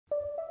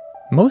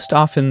Most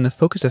often, the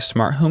focus of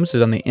smart homes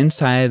is on the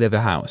inside of a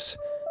house.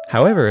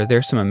 However, there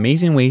are some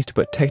amazing ways to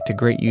put tech to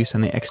great use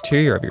on the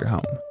exterior of your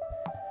home.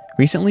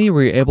 Recently, we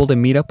were able to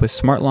meet up with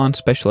smart lawn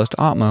specialist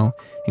Automower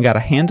and got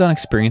a hands-on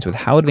experience with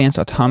how advanced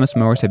autonomous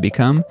mowers have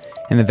become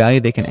and the value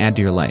they can add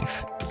to your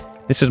life.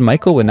 This is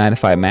Michael with 9 to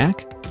 5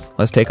 Mac.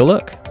 Let's take a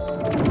look.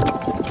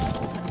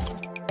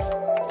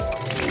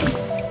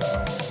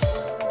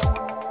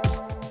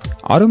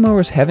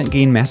 Automowers haven't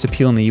gained mass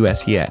appeal in the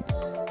US yet.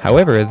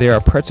 However, there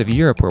are parts of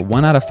Europe where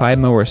 1 out of 5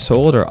 mowers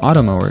sold are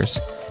Automowers,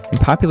 and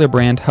popular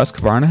brand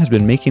Husqvarna has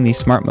been making these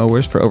smart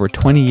mowers for over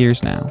 20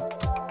 years now.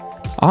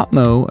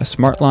 Automower, a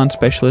smart lawn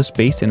specialist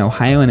based in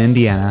Ohio and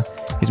Indiana,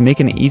 is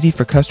making it easy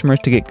for customers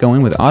to get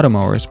going with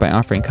Automowers by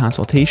offering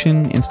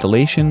consultation,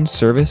 installation,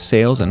 service,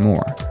 sales, and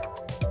more.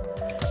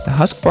 The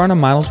Husqvarna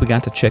models we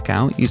got to check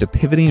out use a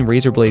pivoting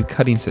razor blade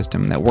cutting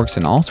system that works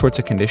in all sorts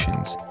of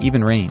conditions,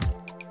 even rain.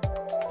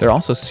 They're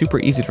also super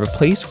easy to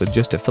replace with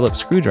just a Phillips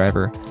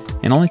screwdriver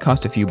and only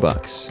cost a few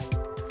bucks.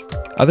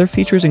 Other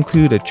features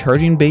include a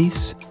charging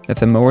base that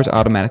the mowers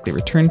automatically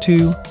return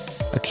to,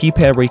 a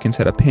keypad where you can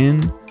set a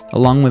pin,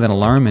 along with an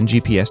alarm and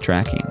GPS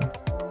tracking.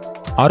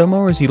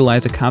 Automowers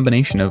utilize a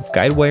combination of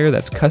guide wire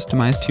that's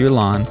customized to your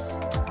lawn,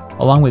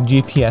 along with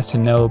GPS to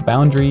know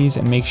boundaries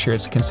and make sure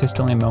it's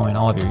consistently mowing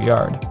all of your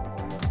yard.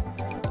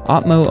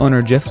 Automower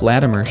owner Jeff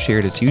Latimer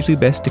shared it's usually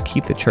best to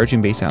keep the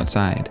charging base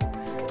outside.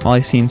 While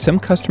I've seen some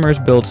customers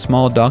build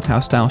small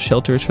doghouse-style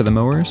shelters for the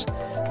mowers,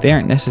 they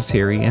aren't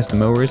necessary as the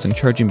mowers and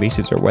charging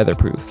bases are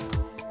weatherproof.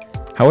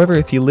 However,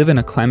 if you live in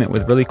a climate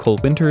with really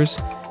cold winters,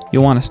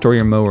 you'll want to store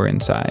your mower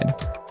inside.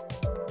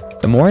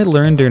 The more I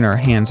learned during our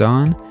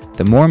hands-on,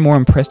 the more and more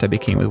impressed I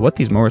became with what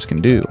these mowers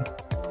can do.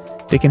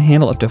 They can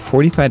handle up to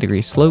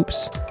 45-degree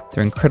slopes,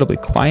 they're incredibly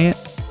quiet,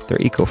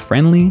 they're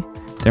eco-friendly,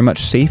 they're much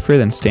safer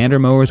than standard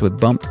mowers with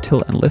bump,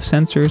 tilt, and lift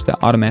sensors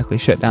that automatically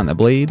shut down the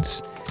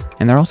blades,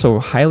 and they're also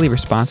highly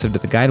responsive to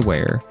the guide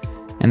wire,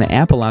 and the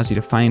app allows you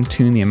to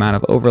fine-tune the amount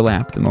of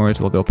overlap the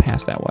mowers will go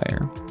past that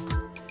wire.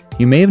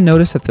 You may have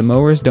noticed that the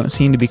mowers don't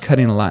seem to be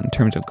cutting a lot in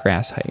terms of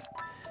grass height,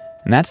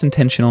 and that's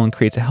intentional and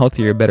creates a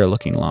healthier,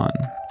 better-looking lawn.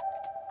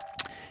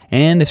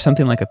 And if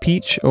something like a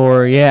peach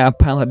or, a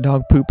pile of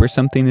dog poop or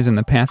something is in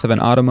the path of an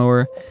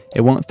Automower,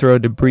 it won't throw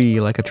debris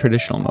like a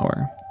traditional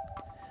mower.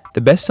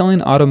 The best-selling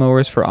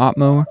Automowers for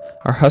Automower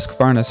are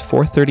Husqvarna's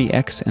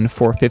 430X and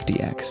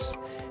 450X.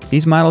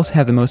 These models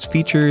have the most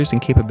features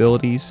and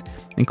capabilities,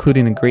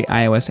 including a great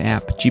iOS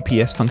app,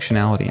 GPS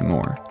functionality, and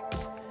more.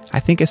 I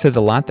think it says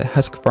a lot that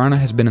Husqvarna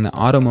has been in the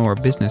Automower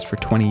business for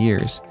 20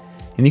 years,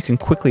 and you can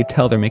quickly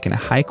tell they're making a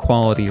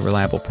high-quality,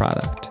 reliable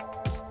product.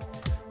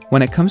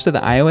 When it comes to the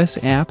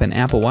iOS app and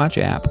Apple Watch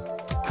app,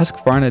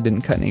 Husqvarna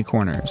didn't cut any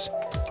corners.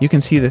 You can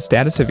see the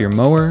status of your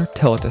mower,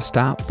 tell it to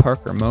stop,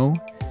 park, or mow,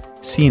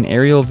 see an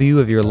aerial view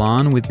of your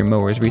lawn with your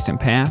mower's recent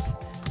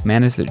path,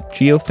 manage the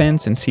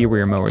geofence and see where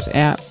your mower's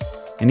at,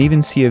 and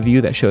even see a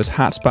view that shows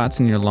hot spots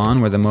in your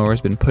lawn where the mower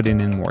has been putting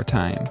in more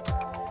time.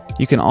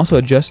 You can also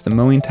adjust the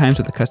mowing times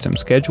with a custom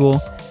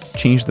schedule,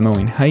 change the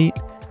mowing height,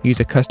 use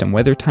a custom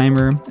weather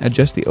timer,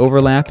 adjust the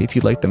overlap if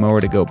you'd like the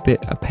mower to go a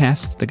bit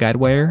past the guide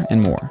wire,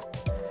 and more.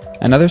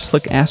 Another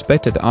slick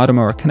aspect of the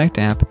Automower Connect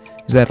app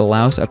is that it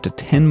allows up to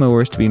 10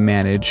 mowers to be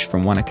managed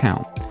from one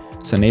account,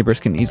 so neighbors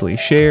can easily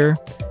share,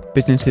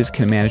 businesses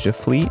can manage a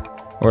fleet,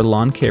 or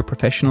lawn care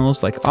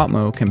professionals like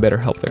Automower can better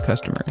help their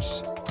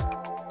customers.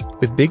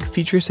 With big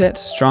feature sets,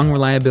 strong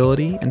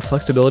reliability, and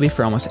flexibility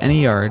for almost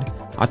any yard,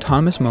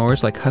 autonomous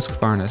mowers like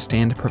Husqvarna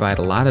stand to provide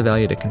a lot of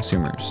value to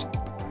consumers.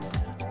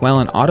 While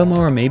an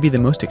Automower may be the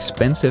most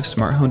expensive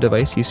smart home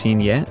device you've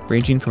seen yet,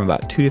 ranging from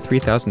about $2,000 to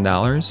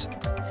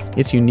 $3,000,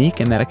 it's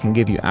unique in that it can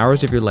give you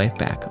hours of your life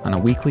back on a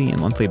weekly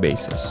and monthly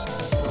basis.